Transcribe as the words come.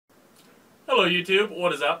Hello YouTube,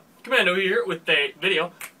 what is up? Commando here with a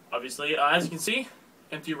video. Obviously, as you can see,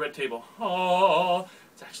 empty red table. Oh,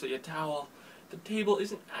 it's actually a towel. The table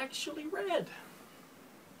isn't actually red.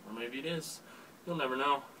 Or maybe it is. You'll never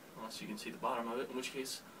know, unless you can see the bottom of it, in which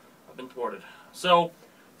case, I've been thwarted. So,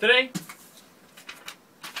 today,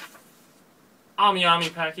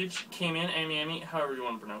 AmiAmi package came in, AmiAmi, however you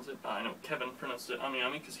want to pronounce it. I know Kevin pronounced it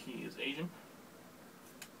AmiAmi because he is Asian.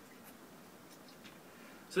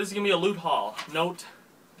 So this is going to be a loot haul. Note,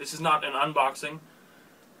 this is not an unboxing,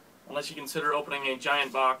 unless you consider opening a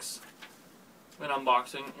giant box an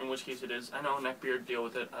unboxing, in which case it is. I know, neckbeard, deal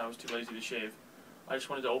with it. I was too lazy to shave. I just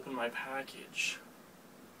wanted to open my package.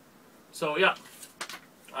 So yeah,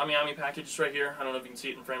 AmiAmi package is right here. I don't know if you can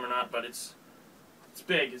see it in frame or not, but it's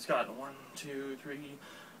big. It's got 1, 2, 3,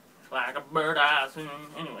 like a bird eye.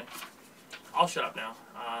 Anyway, I'll shut up now.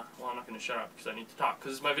 Well, I'm not going to shut up because I need to talk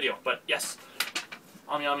because it's my video. But yes.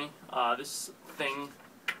 AmiAmi, this thing,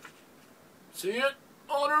 see it,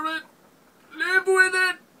 honor it, live with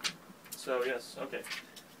it. So yes, okay,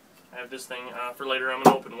 I have this thing for later. I'm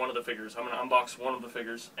going to open one of the figures. I'm going to unbox one of the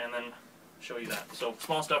figures and then show you that. So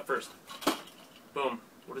small stuff first. Boom.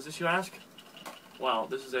 What is this, you ask? Well,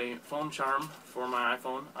 this is a phone charm for my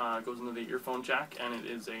iPhone. It goes into the earphone jack, and it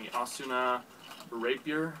is a Asuna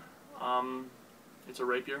rapier. It's a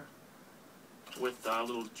rapier with a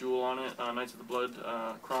little jewel on it, Knights of the Blood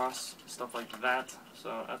cross, stuff like that.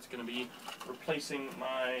 So that's going to be replacing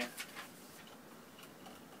my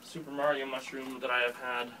Super Mario mushroom that I have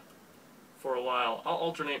had for a while. I'll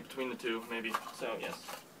alternate between the two, maybe. So yes,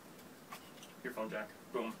 earphone jack.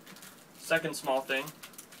 Boom. Second small thing,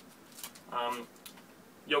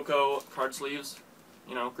 Yoko card sleeves.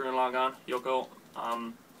 You know, Gurren Lagann, Yoko.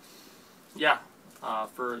 Yeah.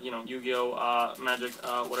 For, you know, Yu-Gi-Oh, Magic,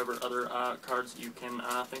 whatever other cards you can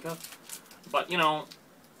think of. But, you know,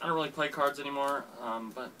 I don't really play cards anymore,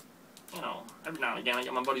 but, you know, every now and again I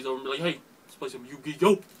get my buddies over and be like, hey, let's play some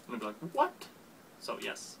Yu-Gi-Oh! And they'll be like, what? So,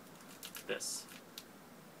 yes, this.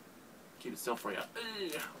 Keep it still for you.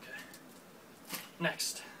 Okay.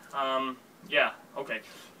 Next. Yeah, okay.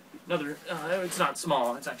 Another, it's not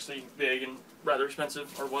small, it's actually big and rather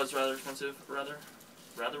expensive, or was rather expensive, rather.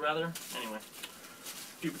 Anyway.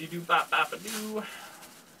 Doobity-doo-bop-bop-a-doo.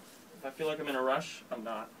 If I feel like I'm in a rush, I'm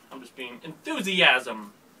not. I'm just being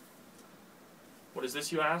enthusiasm. What is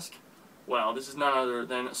this, you ask? Well, this is none other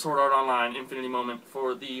than Sword Art Online Infinity Moment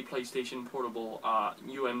for the PlayStation Portable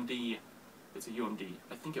UMD. It's a UMD.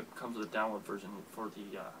 I think it comes with a download version for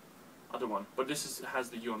the other one. But this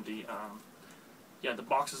has the UMD. Yeah, the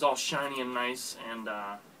box is all shiny and nice, and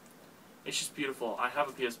it's just beautiful. I have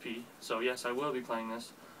a PSP, so yes, I will be playing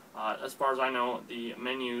this. As far as I know, the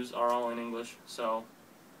menus are all in English, so,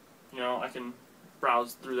 you know, I can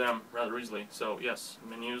browse through them rather easily. So, yes,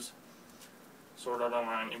 menus, Sword Art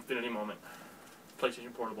Online, Infinity Moment,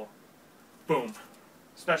 PlayStation Portable. Boom.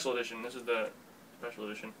 Special edition. This is the special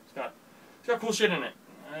edition. It's got cool shit in it.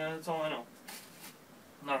 That's all I know.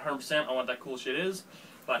 I'm not 100% on what that cool shit is,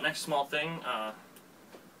 but next small thing,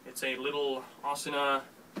 it's a little Asuna,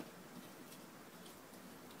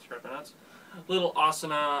 scrap my nuts. Little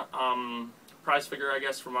Asuna prize figure, I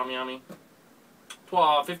guess, from AmiAmi.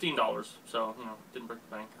 $15, so, you know, didn't break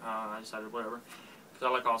the bank. I decided whatever, because I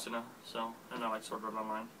like Asuna, so, and I like Sword Art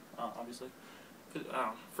Online, obviously.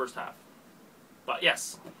 First half. But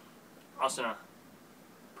yes, Asuna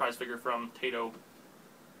prize figure from Tato.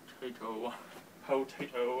 Hi.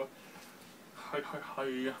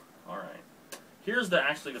 Alright. Here's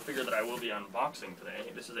actually the figure that I will be unboxing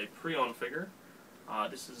today. This is a pre-owned figure.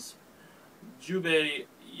 This is Jubei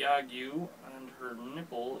Yagyu, and her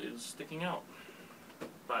nipple is sticking out.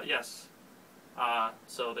 But yes,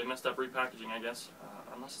 so they messed up repackaging, I guess,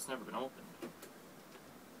 unless it's never been opened.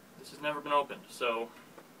 This has never been opened, so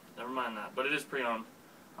never mind that. But it is pre-owned.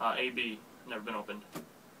 AB, never been opened.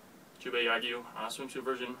 Jubei Yagyu, swimsuit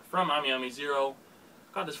version from AmiAmi Zero.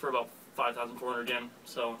 Got this for about 5,400 yen,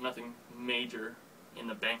 so nothing major in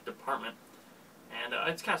the bank department. And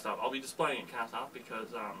it's cast off. I'll be displaying it cast off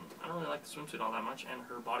because I don't really like the swimsuit all that much, and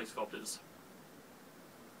her body sculpt is.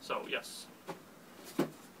 So, yes.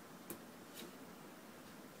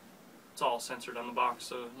 It's all censored on the box,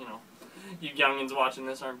 so, you know, you youngins watching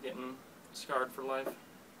this aren't getting scarred for life.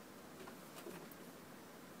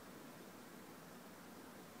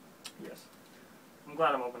 Yes. I'm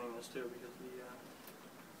glad I'm opening this, too, because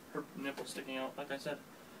her nipple's sticking out, like I said.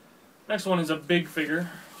 Next one is a big figure,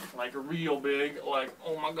 like real big, like,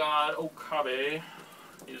 oh my god, Okabe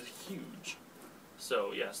is huge.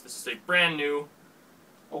 So yes, this is a brand new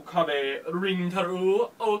Okabe Rintaru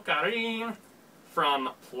Ocarine from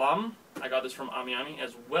Plum. I got this from AmiAmi,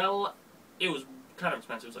 as well it was kind of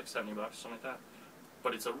expensive. It was like 70 bucks, something like that.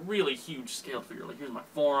 But it's a really huge scaled figure. Like, here's my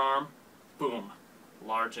forearm. Boom.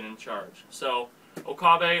 Large and in charge. So,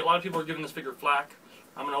 Okabe, a lot of people are giving this figure flack.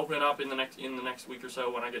 I'm going to open it up in the next week or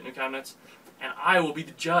so when I get new cabinets. And I will be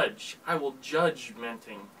the judge. I will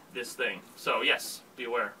judgmenting this thing. So, yes, be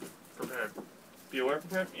aware. Prepared. Be aware,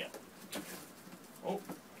 prepared? Yeah. Oh,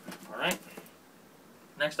 alright.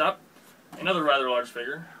 Next up, another rather large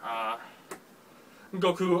figure.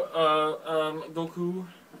 Goku,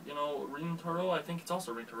 you know, Rintaro, I think it's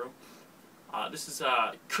also Rintaro. This is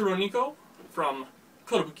Kuroniko from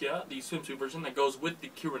Kotobukiya, the swimsuit version that goes with the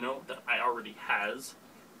Kurono that I already has.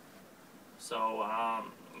 So,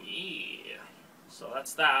 yeah. So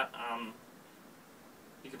that's that.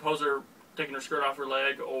 You can pose her taking her skirt off her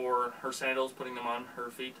leg or her sandals, putting them on her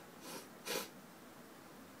feet.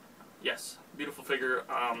 Yes, beautiful figure.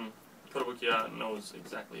 Kotobukiya knows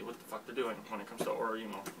exactly what the fuck they're doing when it comes to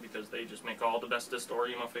Orimo, because they just make all the bestest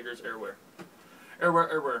Orimo figures everywhere.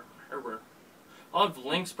 Everywhere. I'll have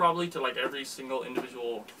links probably to like every single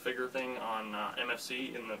individual figure thing on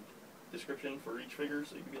MFC in the description for each figure,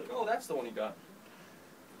 so you can be like, oh, that's the one you got.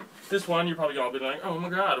 This one, you're probably all be like, oh my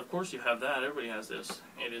god, of course you have that, everybody has this.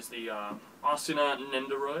 It is the Asuna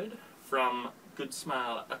Nendoroid from Good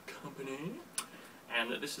Smile Company,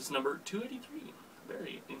 and this is number 283.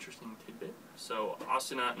 Very interesting tidbit. So,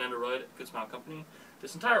 Asuna Nendoroid, Good Smile Company.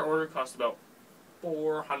 This entire order cost about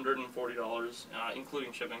 $440,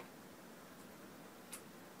 including shipping.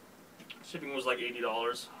 Shipping was like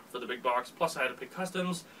 $80 for the big box, plus I had to pay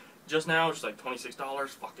customs just now, which is like $26,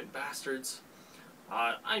 fucking bastards.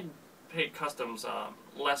 I paid customs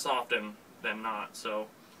less often than not, so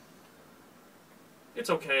it's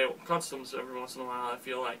okay. Customs every once in a while, I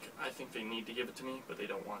think they need to give it to me, but they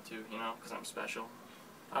don't want to, you know, because I'm special.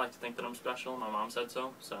 I like to think that I'm special. My mom said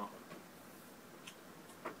so. So,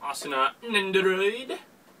 Asuna Nendoroid.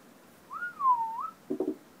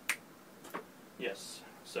 Yes.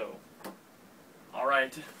 So, all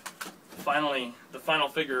right. Finally, the final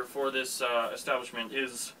figure for this establishment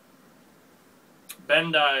is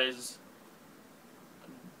Bandai's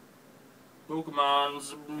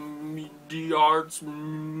Pokemon's Arts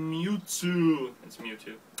MewTwo. It's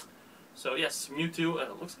MewTwo. So yes, MewTwo.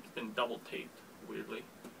 It looks like it's been double taped, weirdly.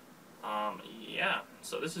 Yeah.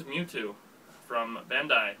 So this is MewTwo from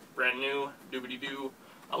Bandai, brand new, doobity-doo.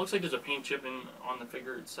 Looks like there's a paint chip on the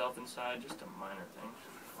figure itself inside, just a minor thing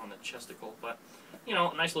on the chesticle, but you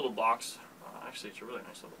know, nice little box. Actually, it's a really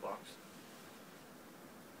nice little box.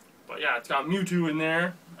 But yeah, it's got Mewtwo in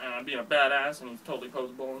there, being a badass, and he's totally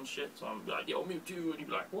poseable and shit. So I'm like, yo, Mewtwo, and he'd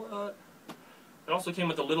be like, what? It also came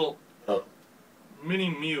with a little mini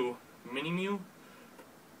Mew. Mini Mew?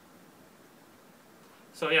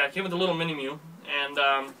 So yeah, it came with a little mini Mew, and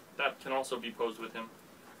that can also be posed with him.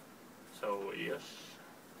 So yes,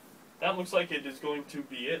 that looks like it is going to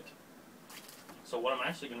be it. So what I'm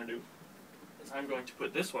actually going to do is I'm going to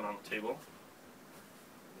put this one on the table.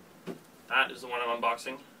 That is the one I'm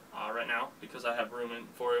unboxing right now, because I have room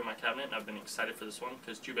for it in my cabinet, and I've been excited for this one,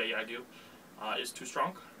 because Jubei I do is too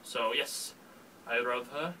strong. So yes, I love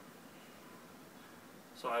her.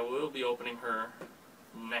 So I will be opening her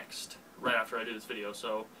next, right after I do this video.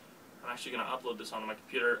 So I'm actually going to upload this onto my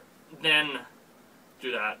computer, then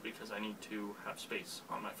do that, because I need to have space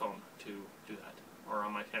on my phone to do that, or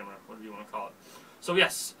on my camera, whatever you want to call it. So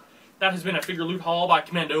yes, that has been a figure loot haul by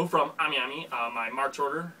Commando from AmiAmi. My March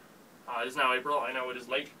order is now April. I know it is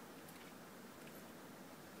late,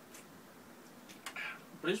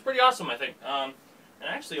 but it's pretty awesome, I think. And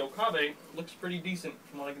actually, Okabe looks pretty decent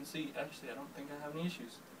from what I can see. Actually, I don't think I have any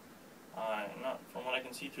issues. Not from what I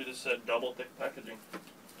can see through this double thick packaging.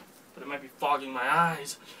 But it might be fogging my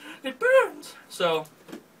eyes. It burns! So,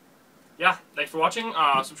 yeah, thanks for watching.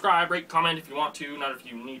 Subscribe, rate, comment if you want to, not if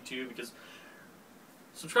you need to, because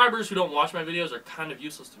subscribers who don't watch my videos are kind of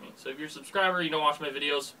useless to me. So if you're a subscriber, you don't watch my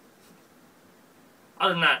videos,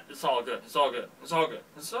 other than that, it's all good. It's all good. It's all good.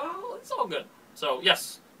 It's all good. So,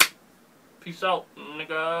 yes. Peace out,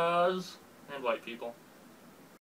 niggas and white people.